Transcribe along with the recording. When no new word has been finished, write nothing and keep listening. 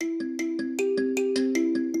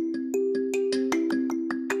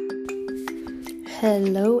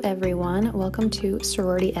Hello, everyone. Welcome to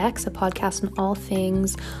Sorority X, a podcast on all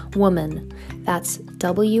things woman. That's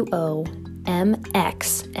WOMXN.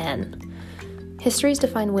 History's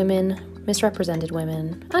defined women, misrepresented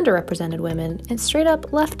women, underrepresented women, and straight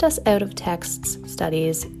up left us out of texts,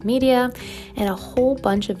 studies, media, and a whole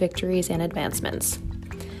bunch of victories and advancements.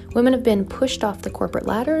 Women have been pushed off the corporate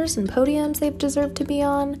ladders and podiums they've deserved to be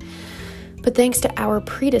on, but thanks to our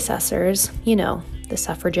predecessors, the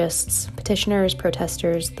suffragists, petitioners,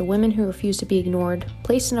 protesters, the women who refused to be ignored,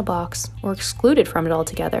 placed in a box, or excluded from it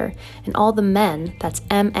altogether, and all the men, that's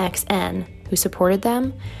MXN, who supported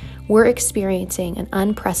them, we're experiencing an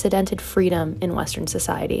unprecedented freedom in Western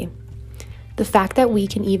society. The fact that we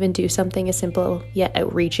can even do something as simple yet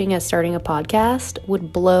outreaching as starting a podcast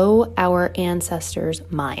would blow our ancestors'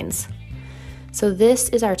 minds. So this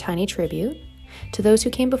is our tiny tribute to those who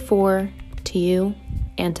came before, to you,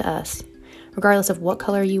 and to us. Regardless of what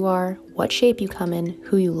color you are, what shape you come in,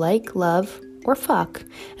 who you like, love, or fuck,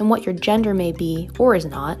 and what your gender may be or is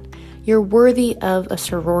not, you're worthy of a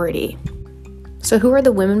sorority. So who are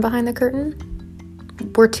the women behind the curtain?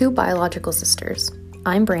 We're two biological sisters.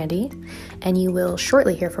 I'm Brandy, and you will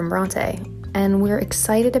shortly hear from Bronte, and we're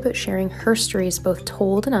excited about sharing her stories, both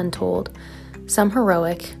told and untold, some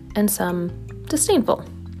heroic and some disdainful.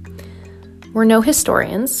 We're no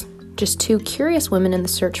historians, just two curious women in the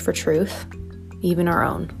search for truth, even our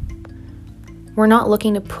own. We're not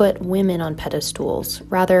looking to put women on pedestals,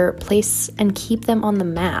 rather place and keep them on the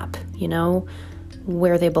map,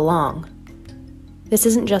 where they belong. This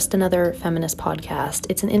isn't just another feminist podcast.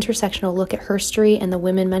 It's an intersectional look at herstory and the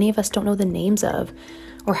women many of us don't know the names of,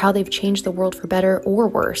 or how they've changed the world for better or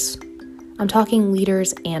worse. I'm talking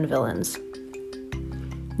leaders and villains.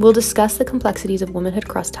 We'll discuss the complexities of womanhood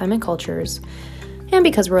across time and cultures, and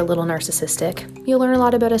because we're a little narcissistic, you'll learn a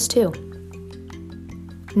lot about us too.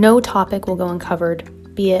 No topic will go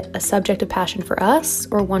uncovered, be it a subject of passion for us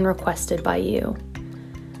or one requested by you.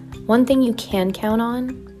 One thing you can count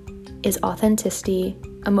on is authenticity,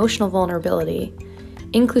 emotional vulnerability,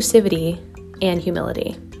 inclusivity, and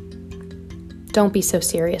humility. Don't be so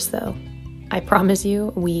serious though. I promise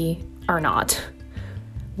you, we are not.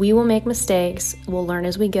 We will make mistakes, we'll learn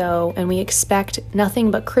as we go, and we expect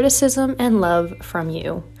nothing but criticism and love from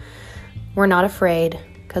you. We're not afraid,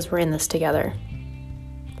 because we're in this together.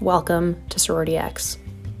 Welcome to Sorority X.